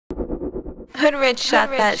HoodRich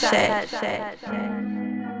shot that shit.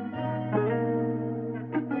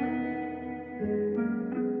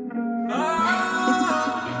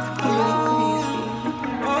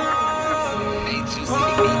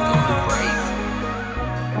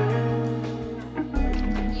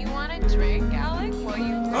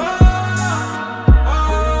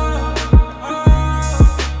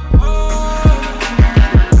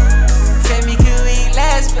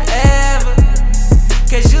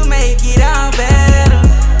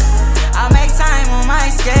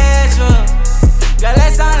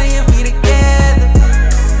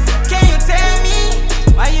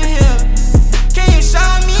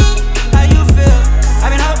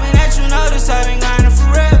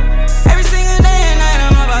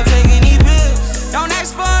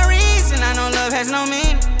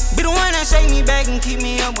 Be the one that shake me back and keep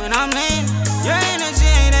me up when I'm lean. Your energy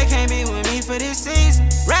ain't that can't be with me for this season.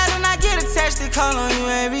 Rather not get attached to call on you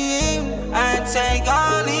every evening. I take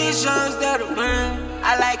all these shows that are mine.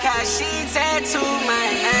 I like how she tattooed my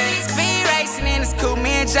name. Speed racing in this coupe,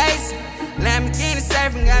 me and Jason. Lamborghini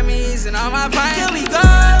surfing got me easing on my plane. Till we go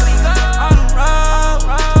on the road,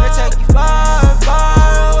 they take you far,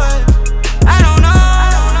 far away. I don't know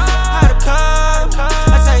how to cope.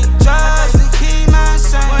 I take drugs to keep my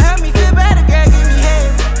sane. Well, help me feel better, girl, give me head.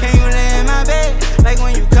 Can you lay in my bed? Like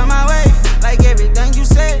when you come my way, like everything you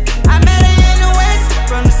said. I met her in the West,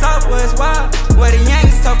 from the Southwest wild, where the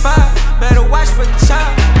Yankees top 5. Better watch for your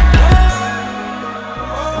child.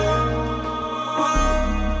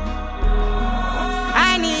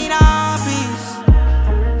 I need all peace.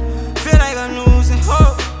 Feel like I'm losing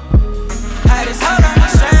hope. Had this hold on me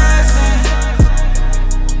stressing.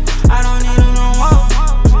 I don't need you no more.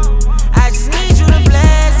 I just need you to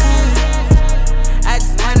bless me. I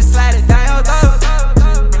just wanna slide it down your throat.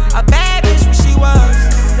 A bad bitch what she was,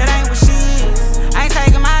 that ain't what she is. I ain't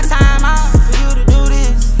taking my time out for you to do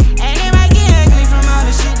this. And it might get ugly from all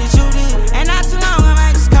the shit that you did. And not too long I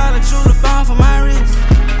might just call it you the phone for my wrist.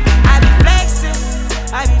 I be flexing.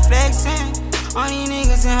 On these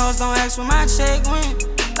niggas and hoes don't ask for my check when.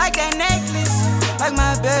 Like that necklace, like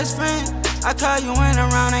my best friend. I call you when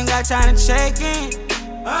around, ain't got time to check in.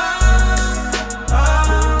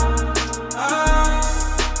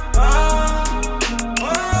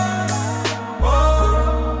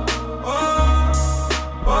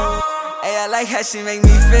 Hey, I like how she make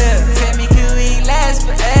me feel. Tell me, can we last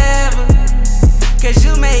forever? Cause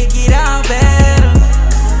you make it all better.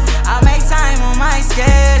 I make time on my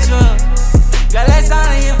schedule. Girl, let's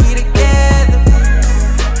only if we together.